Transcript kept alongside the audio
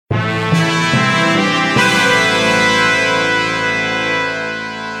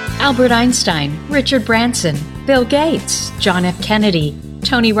Albert Einstein, Richard Branson, Bill Gates, John F. Kennedy,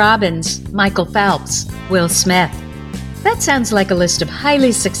 Tony Robbins, Michael Phelps, Will Smith. That sounds like a list of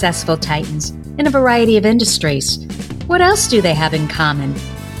highly successful titans in a variety of industries. What else do they have in common?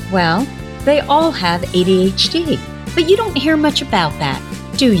 Well, they all have ADHD, but you don't hear much about that,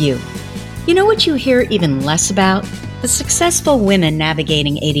 do you? You know what you hear even less about? The successful women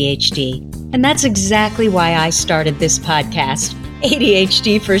navigating ADHD. And that's exactly why I started this podcast,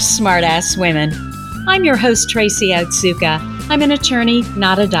 ADHD for Smartass Women. I'm your host, Tracy Otsuka. I'm an attorney,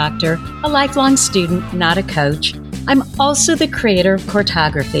 not a doctor, a lifelong student, not a coach. I'm also the creator of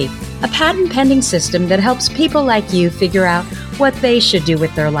Courtography, a patent-pending system that helps people like you figure out what they should do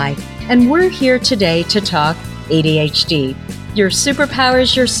with their life. And we're here today to talk ADHD, your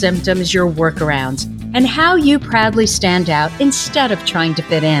superpowers, your symptoms, your workarounds, and how you proudly stand out instead of trying to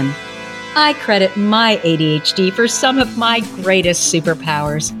fit in. I credit my ADHD for some of my greatest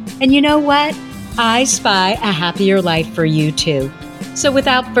superpowers. And you know what? I spy a happier life for you too. So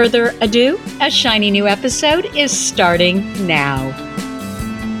without further ado, a shiny new episode is starting now.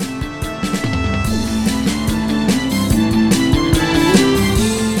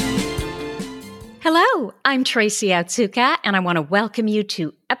 Hello, I'm Tracy Otsuka, and I want to welcome you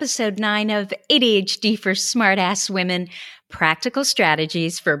to episode 9 of ADHD for Smartass Women, Practical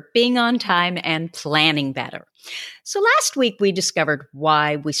Strategies for Being on Time and Planning Better. So last week we discovered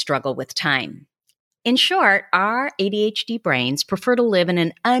why we struggle with time. In short, our ADHD brains prefer to live in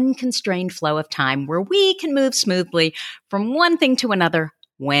an unconstrained flow of time where we can move smoothly from one thing to another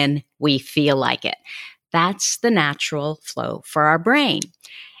when we feel like it. That's the natural flow for our brain.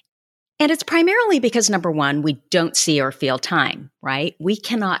 And it's primarily because, number one, we don't see or feel time, right? We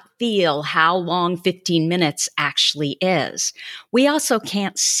cannot feel how long 15 minutes actually is. We also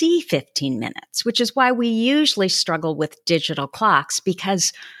can't see 15 minutes, which is why we usually struggle with digital clocks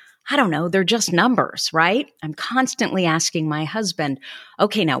because, I don't know, they're just numbers, right? I'm constantly asking my husband,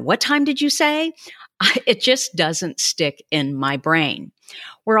 okay, now what time did you say? It just doesn't stick in my brain.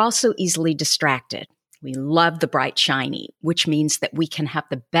 We're also easily distracted. We love the bright, shiny, which means that we can have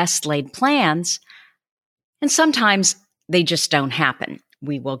the best laid plans, and sometimes they just don't happen.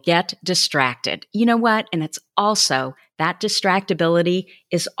 We will get distracted. You know what? And it's also, that distractibility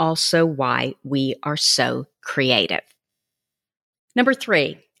is also why we are so creative. Number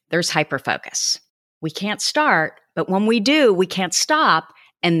 3, there's hyperfocus. We can't start, but when we do, we can't stop,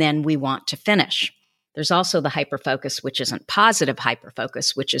 and then we want to finish. There's also the hyperfocus, which isn't positive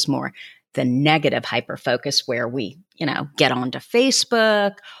hyperfocus, which is more the negative hyperfocus where we, get onto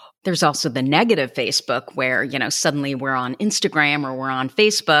Facebook. There's also the negative Facebook where, suddenly we're on Instagram or we're on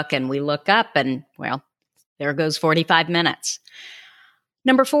Facebook and we look up and, well, there goes 45 minutes.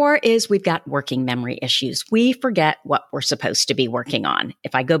 Number 4 is we've got working memory issues. We forget what we're supposed to be working on.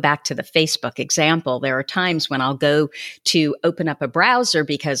 If I go back to the Facebook example, there are times when I'll go to open up a browser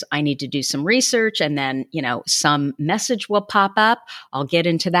because I need to do some research and then, some message will pop up. I'll get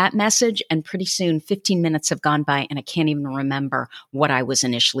into that message and pretty soon 15 minutes have gone by and I can't even remember what I was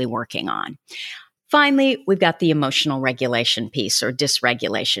initially working on. Finally, we've got the emotional regulation piece or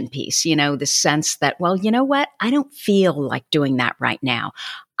dysregulation piece, the sense that, well, you know what? I don't feel like doing that right now.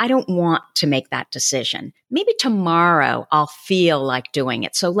 I don't want to make that decision. Maybe tomorrow I'll feel like doing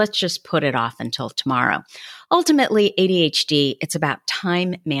it. So let's just put it off until tomorrow. Ultimately, ADHD, it's about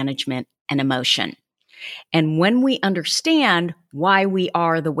time management and emotion. And when we understand why we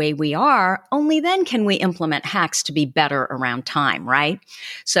are the way we are, only then can we implement hacks to be better around time, right?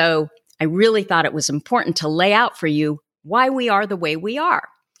 So I really thought it was important to lay out for you why we are the way we are.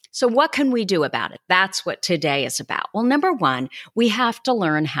 So what can we do about it? That's what today is about. Well, number 1, we have to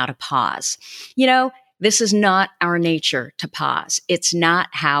learn how to pause. This is not our nature to pause. It's not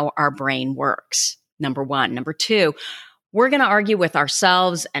how our brain works. Number 1. Number 2, we're going to argue with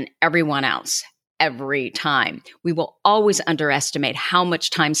ourselves and everyone else every time. We will always underestimate how much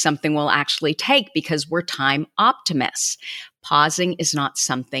time something will actually take because we're time optimists. Pausing is not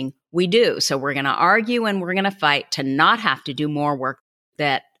something we do. So we're going to argue and we're going to fight to not have to do more work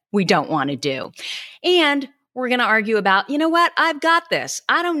that we don't want to do. And we're going to argue about, you know what? I've got this.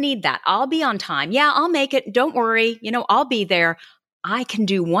 I don't need that. I'll be on time. Yeah, I'll make it. Don't worry. I'll be there. I can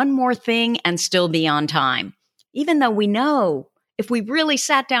do one more thing and still be on time. Even though we know if we really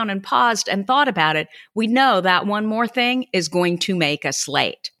sat down and paused and thought about it, we know that one more thing is going to make us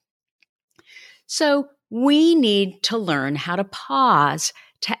late. So we need to learn how to pause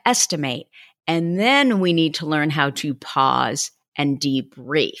to estimate, and then we need to learn how to pause and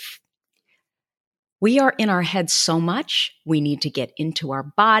debrief. We are in our heads so much, we need to get into our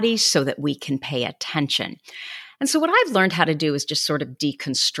bodies so that we can pay attention. And so what I've learned how to do is just sort of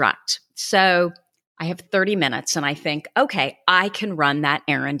deconstruct. So I have 30 minutes and I think, okay, I can run that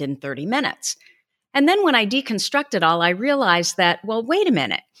errand in 30 minutes. And then when I deconstruct it all, I realized that, well, wait a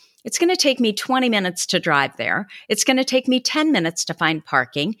minute. It's going to take me 20 minutes to drive there. It's going to take me 10 minutes to find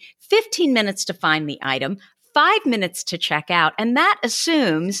parking, 15 minutes to find the item, 5 minutes to check out. And that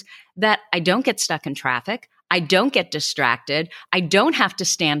assumes that I don't get stuck in traffic. I don't get distracted. I don't have to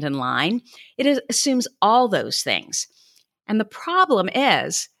stand in line. It assumes all those things. And the problem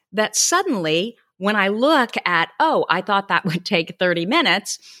is that suddenly when I look at, oh, I thought that would take 30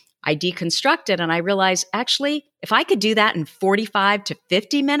 minutes, I deconstruct it and I realize, actually, if I could do that in 45 to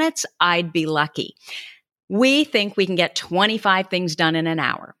 50 minutes, I'd be lucky. We think we can get 25 things done in an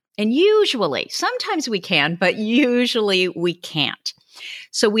hour. And usually, sometimes we can, but usually we can't.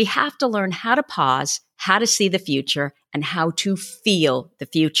 So we have to learn how to pause, how to see the future, and how to feel the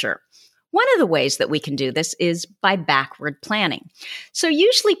future. One of the ways that we can do this is by backward planning. So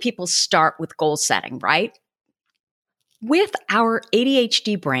usually people start with goal setting, right? With our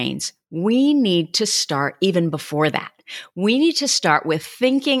ADHD brains, we need to start even before that. We need to start with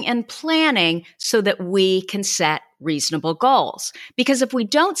thinking and planning so that we can set reasonable goals. Because if we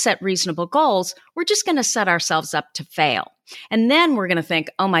don't set reasonable goals, we're just going to set ourselves up to fail. And then we're going to think,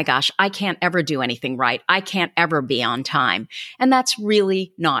 oh my gosh, I can't ever do anything right. I can't ever be on time. And that's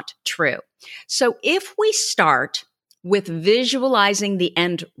really not true. So if we start with visualizing the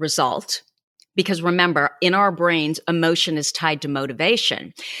end result, because remember, in our brains, emotion is tied to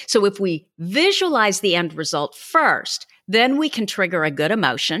motivation. So if we visualize the end result first, then we can trigger a good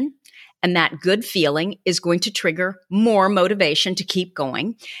emotion. And that good feeling is going to trigger more motivation to keep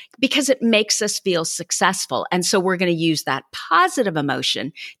going because it makes us feel successful. And so we're going to use that positive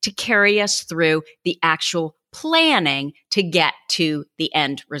emotion to carry us through the actual planning to get to the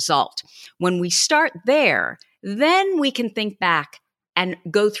end result. When we start there, then we can think back and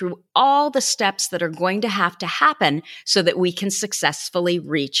go through all the steps that are going to have to happen so that we can successfully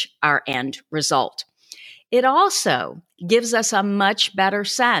reach our end result. It also gives us a much better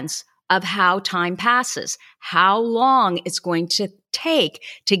sense of how time passes, how long it's going to take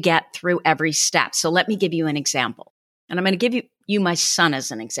to get through every step. So let me give you an example. And I'm going to give you my son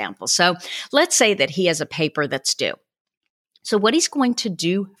as an example. So let's say that he has a paper that's due. So what he's going to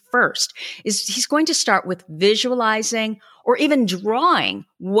do first is he's going to start with visualizing or even drawing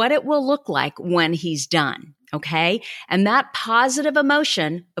what it will look like when he's done. Okay. And that positive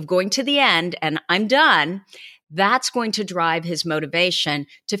emotion of going to the end and I'm done, that's going to drive his motivation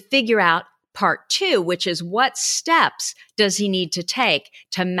to figure out part two, which is what steps does he need to take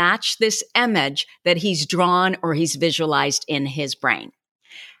to match this image that he's drawn or he's visualized in his brain.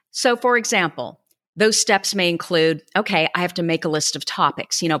 So for example, those steps may include, okay, I have to make a list of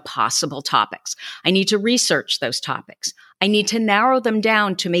topics, possible topics. I need to research those topics. I need to narrow them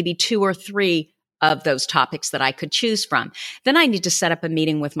down to maybe 2 or 3 of those topics that I could choose from. Then I need to set up a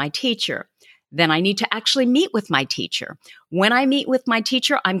meeting with my teacher. Then I need to actually meet with my teacher. When I meet with my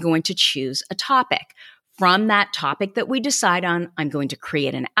teacher, I'm going to choose a topic. From that topic that we decide on, I'm going to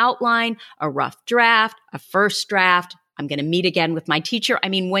create an outline, a rough draft, a first draft. I'm going to meet again with my teacher. I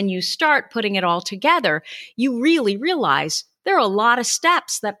mean, when you start putting it all together, you really realize there are a lot of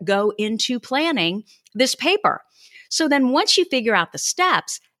steps that go into planning this paper. So then once you figure out the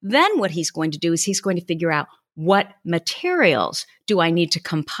steps, then what he's going to do is he's going to figure out what materials do I need to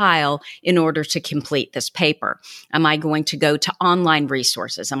compile in order to complete this paper? Am I going to go to online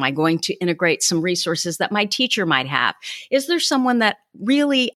resources? Am I going to integrate some resources that my teacher might have? Is there someone that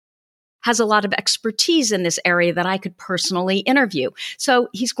really has a lot of expertise in this area that I could personally interview? So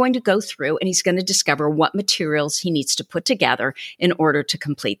he's going to go through and he's going to discover what materials he needs to put together in order to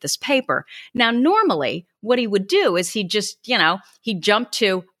complete this paper. Now, normally what he would do is he'd just, he'd jump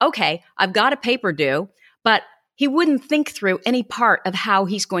to, okay, I've got a paper due, but he wouldn't think through any part of how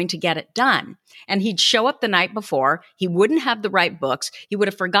he's going to get it done. And he'd show up the night before. He wouldn't have the right books. He would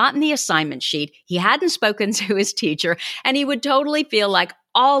have forgotten the assignment sheet. He hadn't spoken to his teacher. And he would totally feel like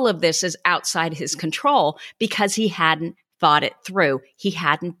all of this is outside his control because he hadn't thought it through. He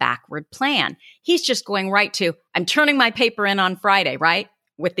hadn't backward planned. He's just going right to, I'm turning my paper in on Friday, right?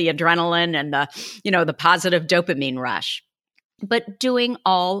 With the adrenaline and the positive dopamine rush. But doing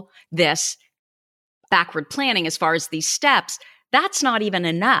all this backward planning as far as these steps, that's not even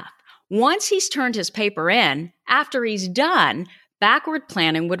enough. Once he's turned his paper in, after he's done, backward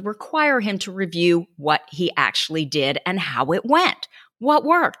planning would require him to review what he actually did and how it went. What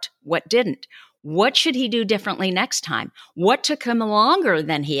worked? What didn't? What should he do differently next time? What took him longer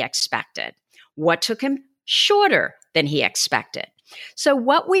than he expected? What took him shorter than he expected? So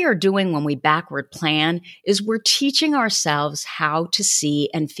what we are doing when we backward plan is we're teaching ourselves how to see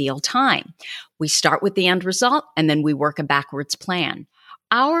and feel time. We start with the end result and then we work a backwards plan.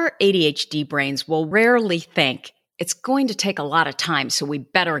 Our ADHD brains will rarely think it's going to take a lot of time, so we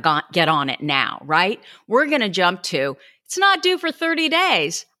better get on it now, right? We're going to jump to, it's not due for 30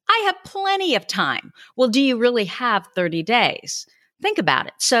 days. I have plenty of time. Well, do you really have 30 days? Think about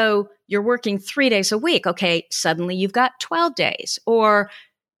it. So you're working 3 days a week. Okay, suddenly you've got 12 days. Or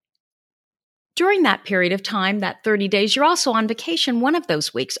during that period of time, that 30 days, you're also on vacation one of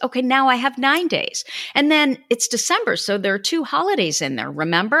those weeks. Okay, now I have 9 days. And then it's December, so there are 2 holidays in there.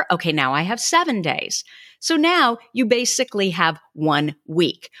 Remember? Okay, now I have 7 days. So now you basically have 1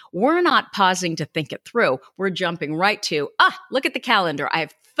 week. We're not pausing to think it through. We're jumping right to, look at the calendar. I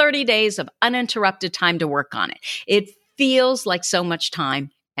have 30 days of uninterrupted time to work on it. It feels like so much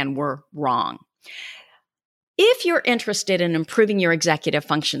time, and we're wrong. If you're interested in improving your executive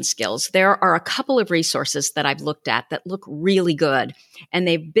function skills, there are a couple of resources that I've looked at that look really good, and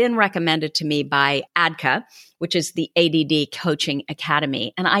they've been recommended to me by ADCA, which is the ADD Coaching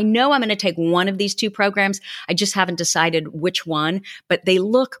Academy. And I know I'm going to take one of these 2 programs. I just haven't decided which one, but they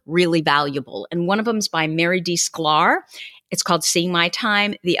look really valuable. And one of them is by Mary D. Sklar. It's called Seeing My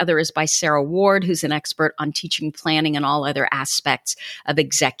Time. The other is by Sarah Ward, who's an expert on teaching, planning, and all other aspects of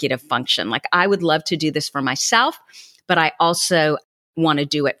executive function. Like, I would love to do this for myself, but I also want to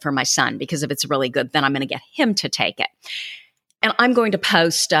do it for my son, because if it's really good, then I'm going to get him to take it. And I'm going to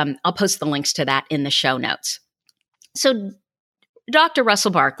post, I'll post the links to that in the show notes. So Dr.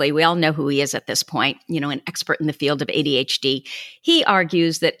 Russell Barkley, we all know who he is at this point, an expert in the field of ADHD. He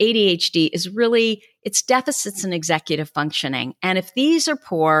argues that ADHD is really, it's deficits in executive functioning. And if these are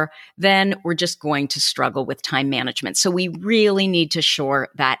poor, then we're just going to struggle with time management. So we really need to shore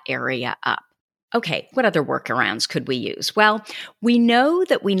that area up. Okay, what other workarounds could we use? Well, we know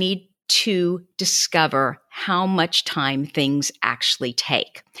that we need to discover how much time things actually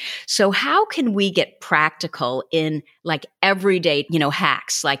take. So how can we get practical in like everyday,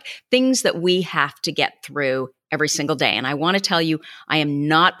 hacks, like things that we have to get through every single day? And I want to tell you, I am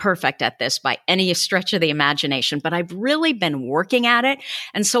not perfect at this by any stretch of the imagination, but I've really been working at it.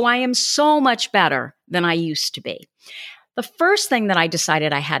 And so I am so much better than I used to be. The first thing that I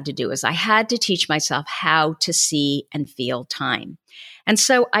decided I had to do is I had to teach myself how to see and feel time. And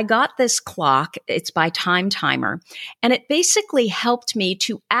so I got this clock. It's by Time Timer, and it basically helped me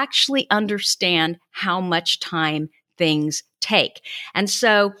to actually understand how much time things take. And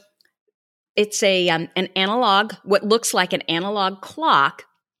so it's an analog, what looks like an analog clock.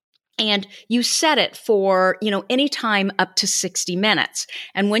 And you set it for, any time up to 60 minutes.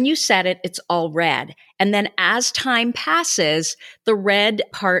 And when you set it, it's all red. And then as time passes, the red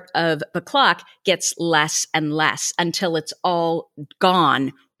part of the clock gets less and less until it's all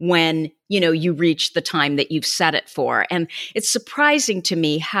gone when, you reach the time that you've set it for. And it's surprising to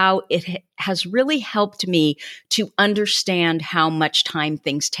me how it has really helped me to understand how much time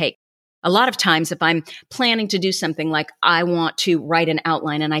things take. A lot of times, if I'm planning to do something like I want to write an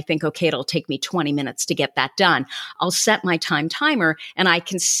outline and I think, okay, it'll take me 20 minutes to get that done, I'll set my time timer and I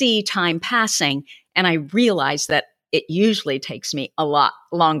can see time passing, and I realize that it usually takes me a lot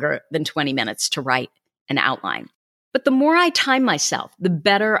longer than 20 minutes to write an outline. But the more I time myself, the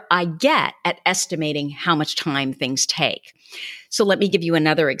better I get at estimating how much time things take. So let me give you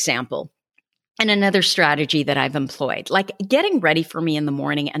another example. And another strategy that I've employed, like getting ready for me in the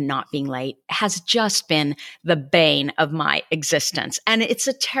morning and not being late, has just been the bane of my existence. And it's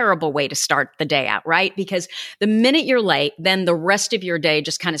a terrible way to start the day out, right? Because the minute you're late, then the rest of your day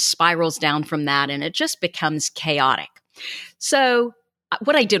just kind of spirals down from that, and it just becomes chaotic. So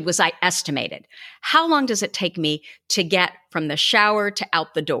what I did was I estimated, how long does it take me to get from the shower to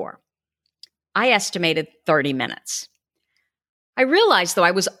out the door? I estimated 30 minutes. I realized, though,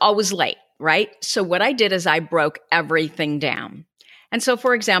 I was always late. Right? So what I did is I broke everything down. And so,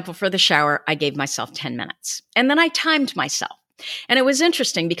 for example, for the shower, I gave myself 10 minutes. And then I timed myself. And it was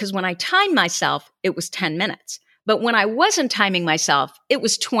interesting because when I timed myself, it was 10 minutes. But when I wasn't timing myself, it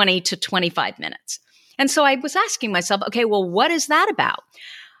was 20 to 25 minutes. And so I was asking myself, okay, well, what is that about?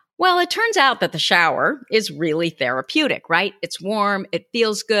 Well, it turns out that the shower is really therapeutic, right? It's warm. It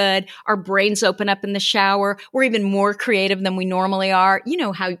feels good. Our brains open up in the shower. We're even more creative than we normally are. You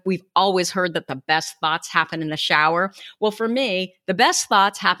know how we've always heard that the best thoughts happen in the shower? Well, for me, the best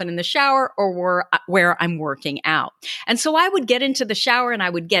thoughts happen in the shower or where I'm working out. And so I would get into the shower and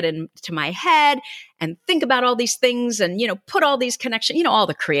I would get into my head and think about all these things and, put all these connections, all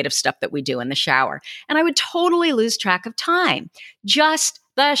the creative stuff that we do in the shower. And I would totally lose track of time. Just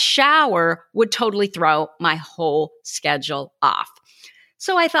the shower would totally throw my whole schedule off.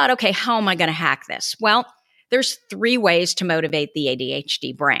 So I thought, okay, how am I going to hack this? Well, there's 3 ways to motivate the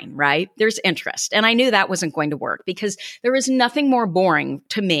ADHD brain, right? There's interest. And I knew that wasn't going to work because there is nothing more boring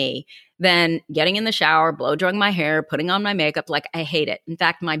to me than getting in the shower, blow drying my hair, putting on my makeup. Like, I hate it. In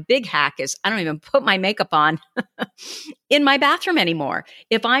fact, my big hack is I don't even put my makeup on in my bathroom anymore.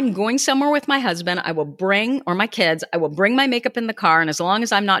 If I'm going somewhere with my husband, I will bring, or my kids, I will bring my makeup in the car. And as long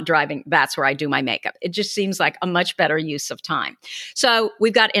as I'm not driving, that's where I do my makeup. It just seems like a much better use of time. So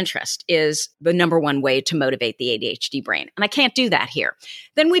we've got interest is the number one way to motivate the ADHD brain. And I can't do that here.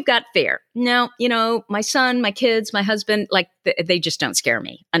 Then we've got fear. Now, my son, my kids, my husband, like they just don't scare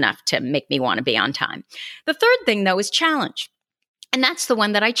me enough to make me want to be on time. The third thing, though, is challenge. And that's the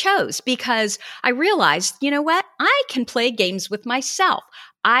one that I chose because I realized, you know what? I can play games with myself.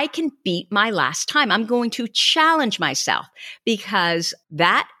 I can beat my last time. I'm going to challenge myself because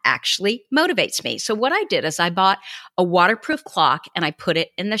that actually motivates me. So what I did is I bought a waterproof clock and I put it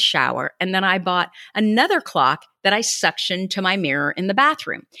in the shower. And then I bought another clock that I suctioned to my mirror in the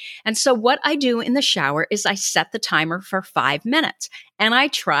bathroom. And so what I do in the shower is I set the timer for 5 minutes and I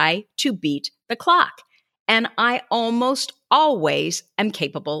try to beat the clock. And I almost always am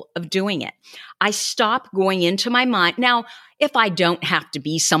capable of doing it. I stop going into my mind. Now, if I don't have to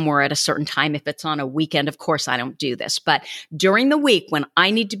be somewhere at a certain time, if it's on a weekend, of course I don't do this. But during the week, when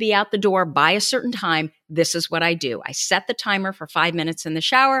I need to be out the door by a certain time, this is what I do. I set the timer for 5 minutes in the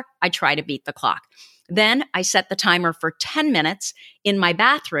shower. I try to beat the clock. Then I set the timer for 10 minutes in my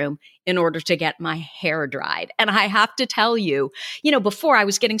bathroom in order to get my hair dried. And I have to tell you, before I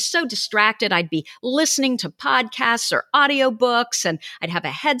was getting so distracted, I'd be listening to podcasts or audiobooks and I'd have a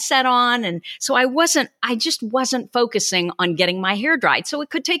headset on. And so I just wasn't focusing on getting my hair dried. So it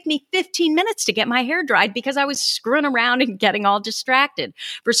could take me 15 minutes to get my hair dried because I was screwing around and getting all distracted.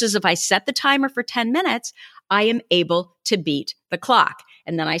 Versus if I set the timer for 10 minutes, I am able to beat the clock.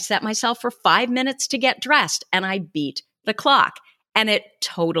 And then I set myself for 5 minutes to get dressed and I beat the clock. And it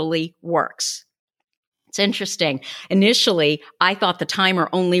totally works. It's interesting. Initially, I thought the timer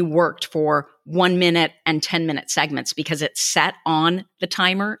only worked for 1 minute and 10-minute segments because it's set on the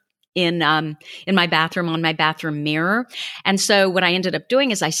timer in my bathroom on my bathroom mirror. And so what I ended up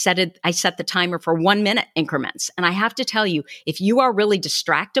doing is I set the timer for 1 minute increments. And I have to tell you, if you are really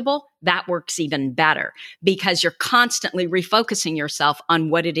distractible, that works even better because you're constantly refocusing yourself on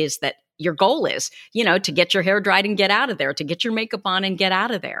what it is that your goal is, to get your hair dried and get out of there, to get your makeup on and get out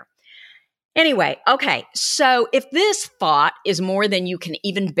of there. Anyway, okay. So if this thought is more than you can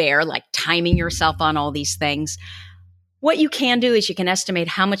even bear, like timing yourself on all these things, what you can do is you can estimate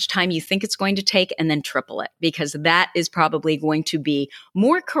how much time you think it's going to take and then triple it because that is probably going to be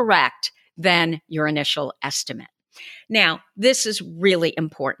more correct than your initial estimate. Now, this is really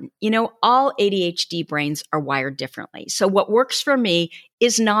important. All ADHD brains are wired differently. So what works for me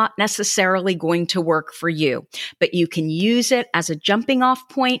is not necessarily going to work for you, but you can use it as a jumping off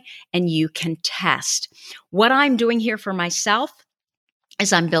point and you can test. What I'm doing here for myself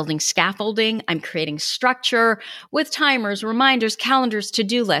is I'm building scaffolding, I'm creating structure with timers, reminders, calendars,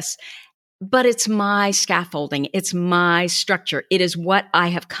 to-do lists. But it's my scaffolding. It's my structure. It is what I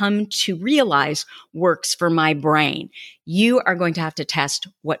have come to realize works for my brain. You are going to have to test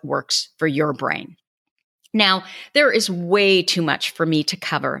what works for your brain. Now, there is way too much for me to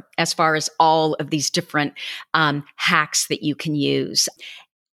cover as far as all of these different hacks that you can use.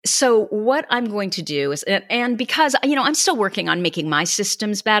 So what I'm going to do is, and because, I'm still working on making my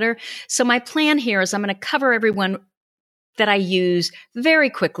systems better. So my plan here is I'm going to cover everyone that I use very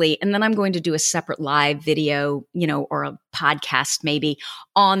quickly. And then I'm going to do a separate live video, or a podcast maybe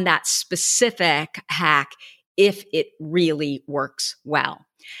on that specific hack if it really works well.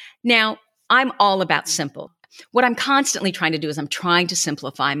 Now, I'm all about simple. What I'm constantly trying to do is I'm trying to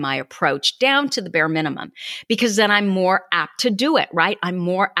simplify my approach down to the bare minimum because then I'm more apt to do it, right? I'm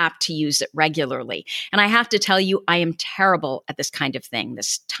more apt to use it regularly. And I have to tell you, I am terrible at this kind of thing,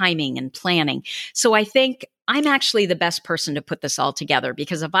 this timing and planning. So I think I'm actually the best person to put this all together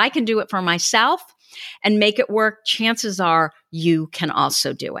because if I can do it for myself and make it work, chances are you can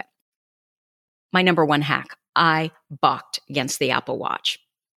also do it. My number one hack, I balked against the Apple Watch.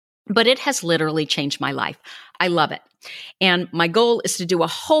 But it has literally changed my life. I love it. And my goal is to do a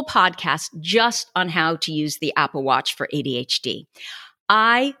whole podcast just on how to use the Apple Watch for ADHD.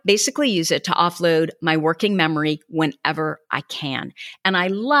 I basically use it to offload my working memory whenever I can. And I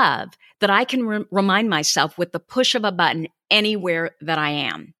love that I can remind myself with the push of a button anywhere that I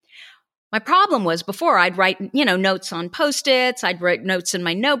am. My problem was before I'd write, notes on Post-its. I'd write notes in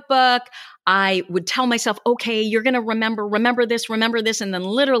my notebook. I would tell myself, okay, you're going to remember this. And then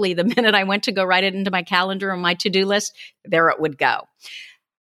literally the minute I went to go write it into my calendar or my to-do list, there it would go.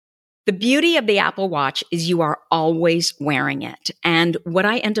 The beauty of the Apple Watch is you are always wearing it. And what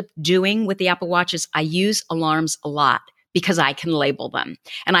I end up doing with the Apple Watch is I use alarms a lot because I can label them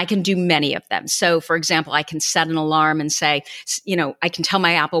and I can do many of them. So for example, I can set an alarm and say, I can tell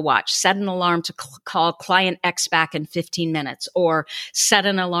my Apple Watch, set an alarm to call client X back in 15 minutes or set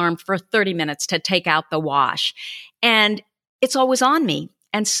an alarm for 30 minutes to take out the wash. And it's always on me.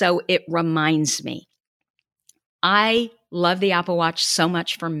 And so it reminds me. I love the Apple Watch so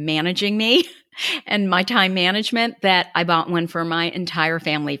much for managing me and my time management that I bought one for my entire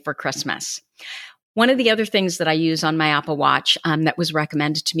family for Christmas. One of the other things that I use on my Apple Watch that was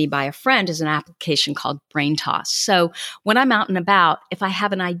recommended to me by a friend is an application called BrainToss. So when I'm out and about, if I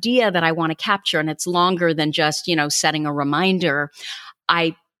have an idea that I want to capture and it's longer than just, setting a reminder,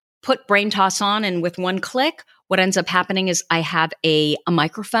 I put BrainToss on, and with one click, what ends up happening is I have a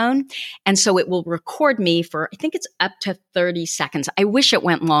microphone, and so it will record me for, I think it's up to 30 seconds. I wish it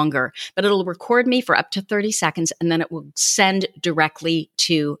went longer, but it'll record me for up to 30 seconds, and then it will send directly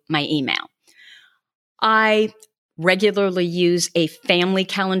to my email. I regularly use a family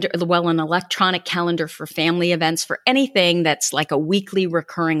calendar, an electronic calendar for family events, for anything that's like a weekly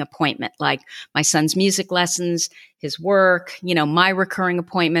recurring appointment, like my son's music lessons, his work, my recurring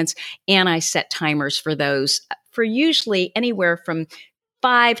appointments. And I set timers for those for usually anywhere from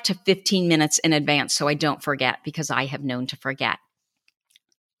 5 to 15 minutes in advance, so I don't forget, because I have known to forget.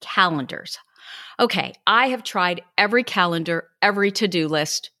 Calendars. Okay, I have tried every calendar, every to-do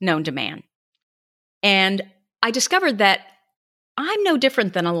list known to man. And I discovered that I'm no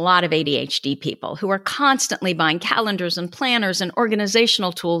different than a lot of ADHD people who are constantly buying calendars and planners and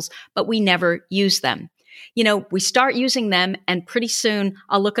organizational tools, but we never use them. We start using them, and pretty soon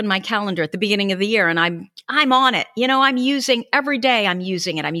I'll look on my calendar at the beginning of the year and I'm on it. I'm using every day. I'm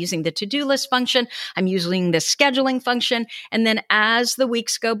using it. I'm using the to-do list function. I'm using the scheduling function. And then as the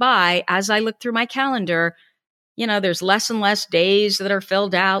weeks go by, as I look through my calendar, there's less and less days that are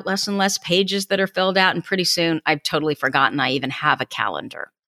filled out, less and less pages that are filled out. And pretty soon I've totally forgotten I even have a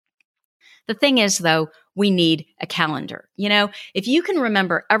calendar. The thing is, though, we need a calendar. If you can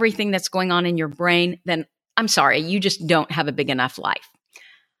remember everything that's going on in your brain, then I'm sorry, you just don't have a big enough life.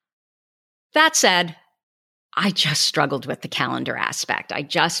 That said, I just struggled with the calendar aspect. I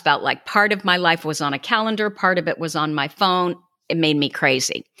just felt like part of my life was on a calendar, part of it was on my phone. It made me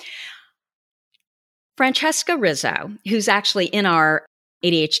crazy. Francesca Rizzo, who's actually in our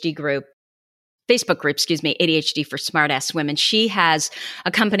ADHD group, Facebook group, ADHD for Smartass Women. She has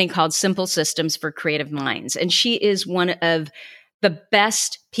a company called Simple Systems for Creative Minds. And she is one of the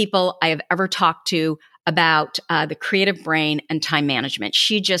best people I have ever talked to about the creative brain and time management.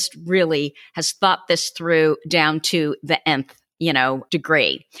 She just really has thought this through down to the nth,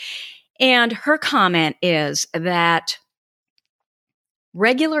 degree. And her comment is that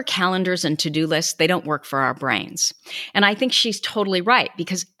regular calendars and to-do lists, they don't work for our brains. And I think she's totally right,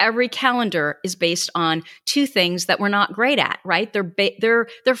 because every calendar is based on two things that we're not great at, right? They're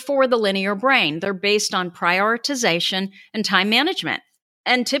for the linear brain. They're based on prioritization and time management.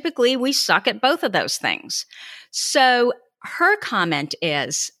 And typically we suck at both of those things. So her comment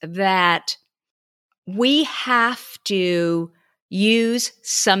is that we have to use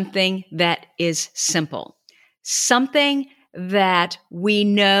something that is simple, something that we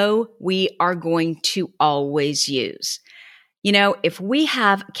know we are going to always use. If we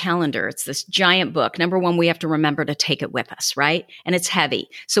have a calendar, it's this giant book. Number one, we have to remember to take it with us, right? And it's heavy.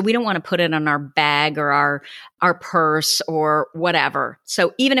 So we don't want to put it on our bag or our purse or whatever.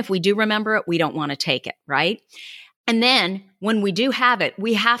 So even if we do remember it, we don't want to take it, right? And then when we do have it,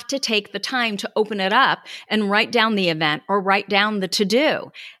 we have to take the time to open it up and write down the event or write down the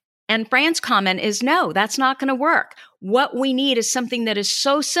to-do. And Fran's comment is, no, that's not going to work. What we need is something that is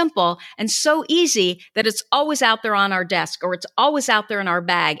so simple and so easy that it's always out there on our desk or it's always out there in our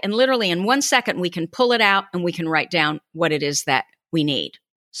bag. And literally in 1 second, we can pull it out and we can write down what it is that we need.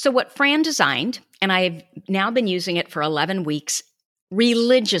 So what Fran designed, and I've now been using it for 11 weeks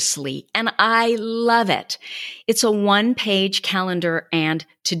religiously, and I love it. It's a 1-page calendar and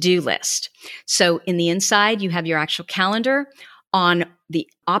to-do list. So in the inside, you have your actual calendar. On the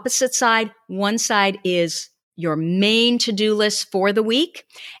opposite side, one side is your main to-do list for the week.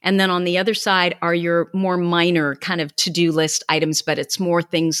 And then on the other side are your more minor kind of to-do list items, but it's more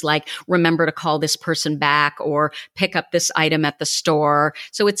things like remember to call this person back or pick up this item at the store.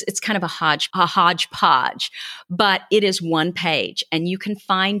 So it's kind of a hodgepodge, but it is 1 page. And you can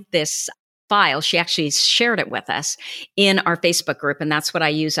find this file. She actually shared it with us in our Facebook group. And that's what I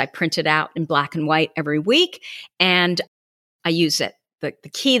use. I print it out in black and white every week and I use it. The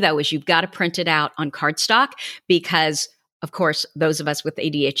key, though, is you've got to print it out on cardstock because of course, those of us with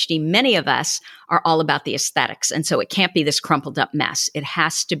ADHD, many of us are all about the aesthetics. And so it can't be this crumpled up mess. It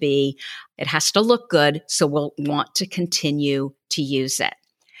has to look good. So we'll want to continue to use it.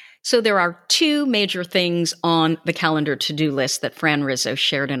 So there are two major things on the calendar to-do list that Fran Rizzo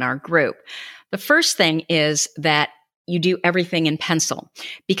shared in our group. The first thing is that you do everything in pencil.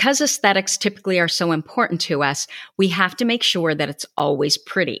 Because aesthetics typically are so important to us, we have to make sure that it's always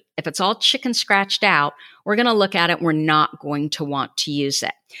pretty. If it's all chicken scratched out, we're going to look at it. We're not going to want to use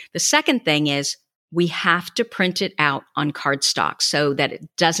it. The second thing is we have to print it out on cardstock so that it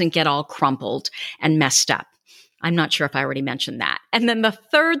doesn't get all crumpled and messed up. I'm not sure if I already mentioned that. And then the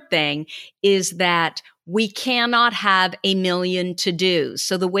third thing is that we cannot have a million to-dos.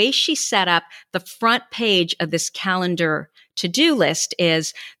 So the way she set up the front page of this calendar to-do list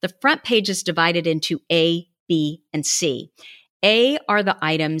is the front page is divided into A, B, and C. A are the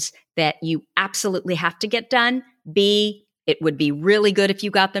items that you absolutely have to get done. B, it would be really good if you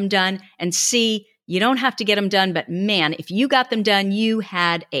got them done. And C, you don't have to get them done, but man, if you got them done, you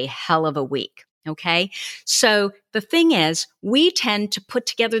had a hell of a week. Okay. So the thing is, we tend to put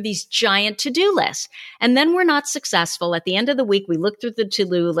together these giant to-do lists, and then we're not successful. At the end of the week, we look through the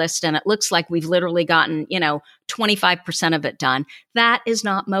to-do list and it looks like we've literally gotten, 25% of it done. That is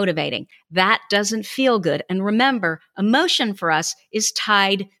not motivating. That doesn't feel good. And remember, emotion for us is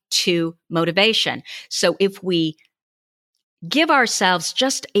tied to motivation. So if we give ourselves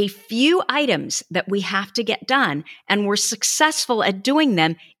just a few items that we have to get done and we're successful at doing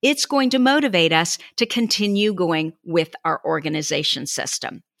them, it's going to motivate us to continue going with our organization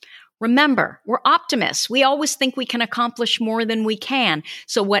system. Remember, we're optimists. We always think we can accomplish more than we can.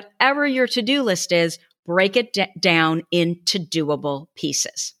 So whatever your to-do list is, break it down into doable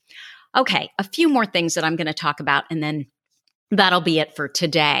pieces. Okay, a few more things that I'm going to talk about, and then that'll be it for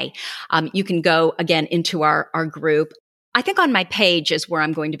today. You can go again into our group. I think on my page is where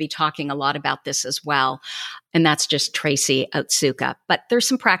I'm going to be talking a lot about this as well. And that's just Tracy Otsuka. But there's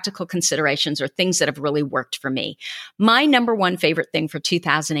some practical considerations or things that have really worked for me. My number one favorite thing for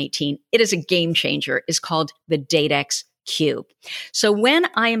 2018, it is a game changer, is called the DateX Cube. So when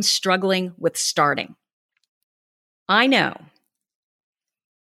I am struggling with starting, I know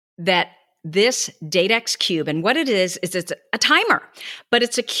that this DateX Cube, and what it is it's a timer, but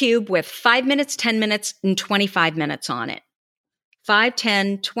it's a cube with 5 minutes, 10 minutes, and 25 minutes on it. 5,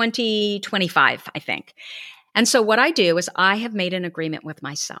 10, 20, 25, I think. And so what I do is I have made an agreement with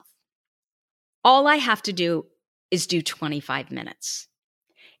myself. All I have to do is do 25 minutes.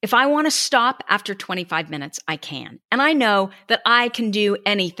 If I want to stop after 25 minutes, I can. And I know that I can do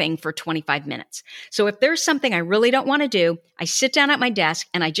anything for 25 minutes. So if there's something I really don't want to do, I sit down at my desk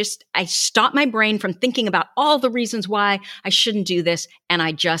and I stop my brain from thinking about all the reasons why I shouldn't do this, and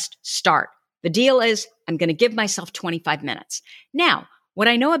I just start. The deal is I'm going to give myself 25 minutes. Now, what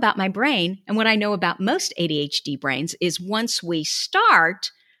I know about my brain and what I know about most ADHD brains is once we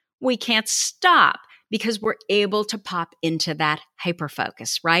start, we can't stop, because we're able to pop into that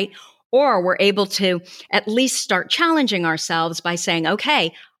hyperfocus, right? Or we're able to at least start challenging ourselves by saying,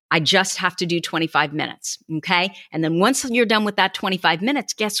 okay, I just have to do 25 minutes, okay? And then once you're done with that 25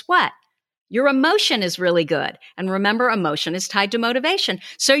 minutes, guess what? Your emotion is really good. And remember, emotion is tied to motivation.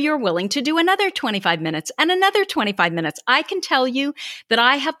 So you're willing to do another 25 minutes and another 25 minutes. I can tell you that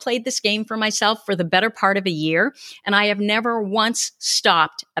I have played this game for myself for the better part of a year, and I have never once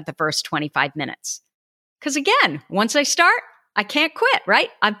stopped at the first 25 minutes. Because again, once I start, I can't quit, right?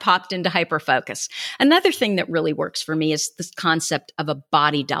 I've popped into hyperfocus. Another thing that really works for me is this concept of a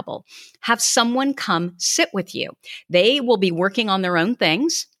body double. Have someone come sit with you. They will be working on their own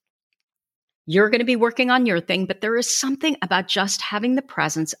things. You're going to be working on your thing, but there is something about just having the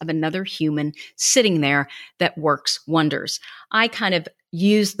presence of another human sitting there that works wonders. I kind of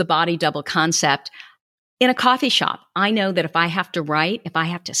use the body double concept in a coffee shop. I know that if I have to write, if I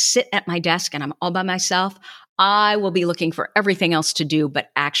have to sit at my desk and I'm all by myself, I will be looking for everything else to do but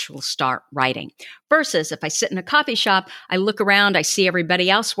actual start writing. Versus if I sit in a coffee shop, I look around, I see everybody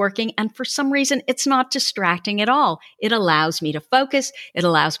else working, and for some reason, it's not distracting at all. It allows me to focus. It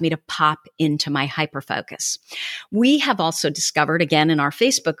allows me to pop into my hyperfocus. We have also discovered, again, in our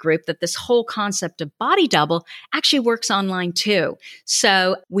Facebook group, that this whole concept of body double actually works online too.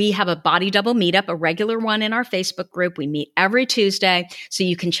 So we have a body double meetup, a regular one in our Facebook group. We meet every Tuesday, so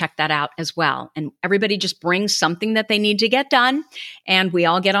you can check that out as well. And everybody just brings something that they need to get done, and we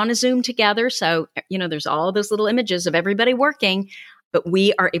all get on a Zoom together. So, there's all those little images of everybody working, but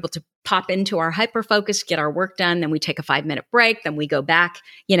we are able to pop into our hyperfocus, get our work done. Then we take a 5-minute break. Then we go back,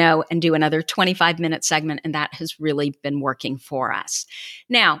 and do another 25-minute segment. And that has really been working for us.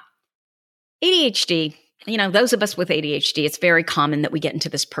 Now, ADHD, Those of us with ADHD, it's very common that we get into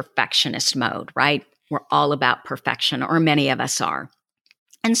this perfectionist mode, right? We're all about perfection, or many of us are.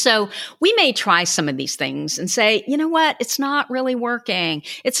 And so we may try some of these things and say, you know what? It's not really working.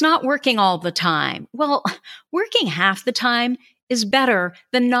 It's not working all the time. Well, working half the time is better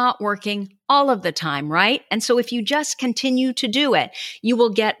than not working all of the time, right? And so if you just continue to do it, you will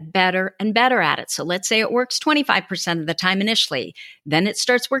get better and better at it. So let's say it works 25% of the time initially, then it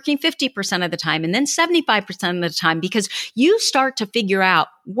starts working 50% of the time, and then 75% of the time, because you start to figure out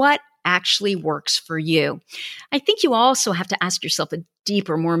what actually works for you. I think you also have to ask yourself a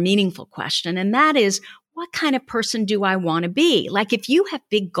deeper, more meaningful question, and that is, what kind of person do I want to be? Like, if you have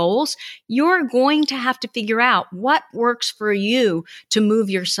big goals, you're going to have to figure out what works for you to move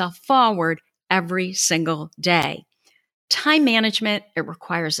yourself forward every single day. Time management, it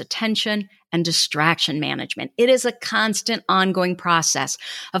requires attention and distraction management. It is a constant ongoing process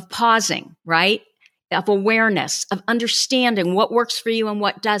of pausing, right? Of awareness, of understanding what works for you and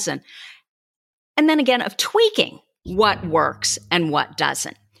what doesn't. And then again, of tweaking what works and what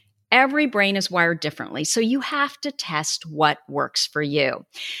doesn't. Every brain is wired differently, so you have to test what works for you.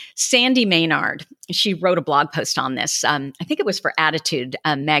 Sandy Maynard, she wrote a blog post on this. I think it was for Attitude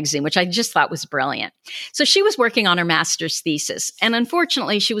magazine, which I just thought was brilliant. So she was working on her master's thesis, and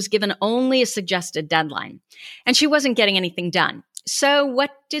unfortunately, she was given only a suggested deadline, and she wasn't getting anything done. So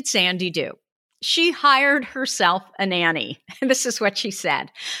what did Sandy do? She hired herself a nanny. And this is what she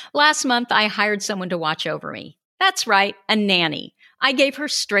said. "Last month, I hired someone to watch over me." That's right, a nanny. I gave her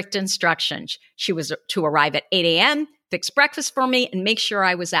strict instructions. She was to arrive at 8 a.m., fix breakfast for me, and make sure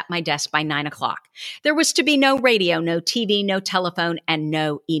I was at my desk by 9 o'clock. There was to be no radio, no TV, no telephone, and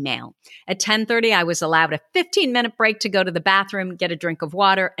no email. At 10:30, I was allowed a 15-minute break to go to the bathroom, get a drink of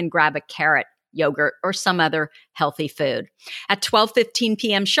water, and grab a carrot, yogurt, or some other healthy food. At 12:15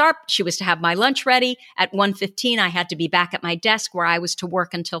 p.m. sharp, she was to have my lunch ready. At 1:15, I had to be back at my desk where I was to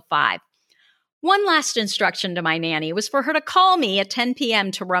work until 5. One last instruction to my nanny was for her to call me at 10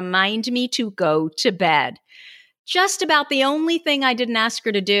 p.m. to remind me to go to bed. Just about the only thing I didn't ask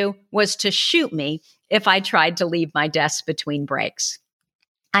her to do was to shoot me if I tried to leave my desk between breaks.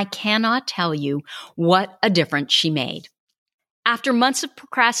 I cannot tell you what a difference she made. After months of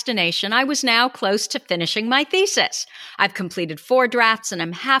procrastination, I was now close to finishing my thesis. I've completed 4 drafts and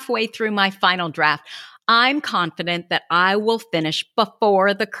I'm halfway through my final draft. I'm confident that I will finish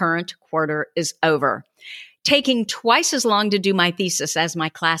before the current quarter is over. Taking twice as long to do my thesis as my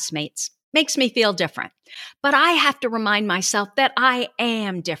classmates makes me feel different. But I have to remind myself that I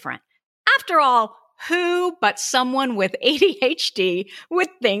am different. After all, who but someone with ADHD would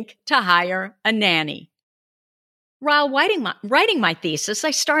think to hire a nanny? While writing my thesis,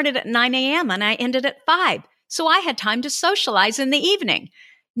 I started at 9 a.m. and I ended at 5, so I had time to socialize in the evening.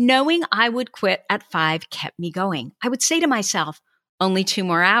 Knowing I would quit at 5 kept me going. I would say to myself, only 2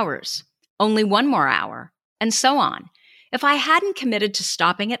 more hours, only 1 more hour, and so on. If I hadn't committed to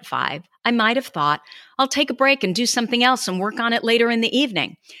stopping at 5, I might have thought, I'll take a break and do something else and work on it later in the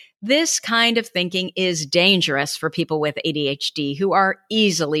evening. This kind of thinking is dangerous for people with ADHD who are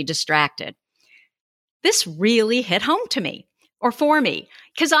easily distracted. This really hit home to me, or for me,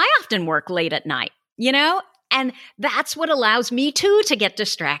 because I often work late at night, and that's what allows me to get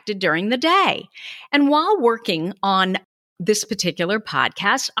distracted during the day. And while working on this particular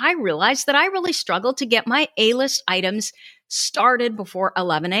podcast, I realized that I really struggle to get my A-list items started before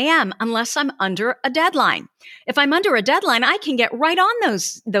 11 a.m. unless I'm under a deadline. If I'm under a deadline, I can get right on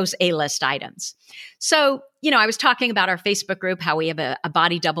those A-list items. So, I was talking about our Facebook group, how we have a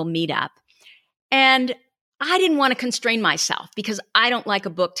body double meetup. And I didn't want to constrain myself because I don't like a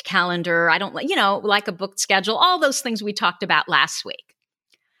booked calendar. I don't like a booked schedule, all those things we talked about last week.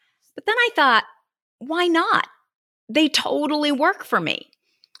 But then I thought, why not? They totally work for me.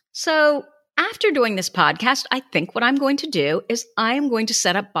 So after doing this podcast, I think what I'm going to do is I am going to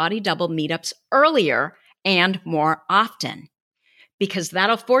set up body double meetups earlier and more often, because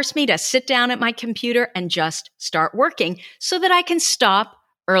that'll force me to sit down at my computer and just start working so that I can stop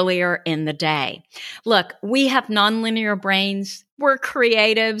earlier in the day. Look, we have nonlinear brains. We're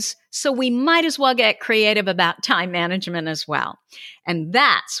creatives, so we might as well get creative about time management as well. And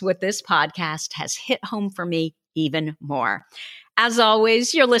that's what this podcast has hit home for me even more. As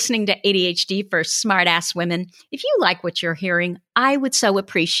always, you're listening to ADHD for Smartass Women. If you like what you're hearing, I would so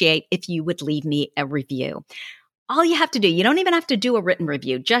appreciate if you would leave me a review. All you have to do, you don't even have to do a written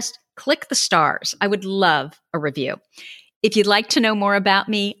review, just click the stars. I would love a review. If you'd like to know more about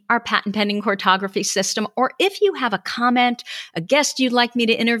me, our patent pending cartography system, or if you have a comment, a guest you'd like me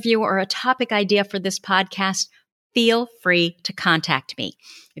to interview, or a topic idea for this podcast, feel free to contact me.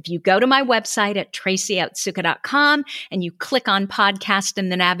 If you go to my website at tracyotsuka.com and you click on podcast in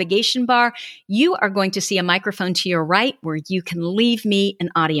the navigation bar, you are going to see a microphone to your right where you can leave me an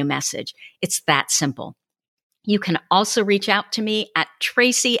audio message. It's that simple. You can also reach out to me at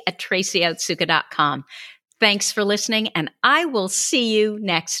tracy@tracyotsuka.com. Thanks for listening, and I will see you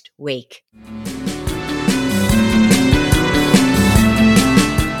next week.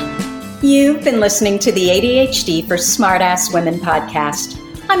 You've been listening to the ADHD for Smartass Women podcast.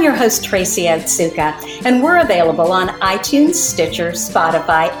 I'm your host, Tracy Otsuka, and we're available on iTunes, Stitcher,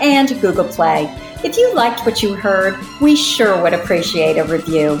 Spotify, and Google Play. If you liked what you heard, we sure would appreciate a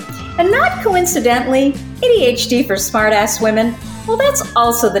review. And not coincidentally, ADHD for Smartass Women, well, that's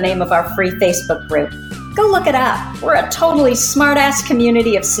also the name of our free Facebook group. Go look it up. We're a totally smartass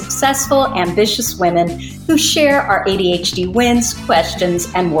community of successful, ambitious women who share our ADHD wins, questions,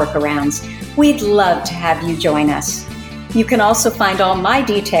 and workarounds. We'd love to have you join us. You can also find all my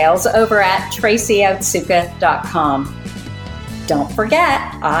details over at tracyotsuka.com. Don't forget,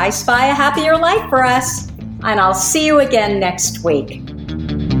 I spy a happier life for us, and I'll see you again next week.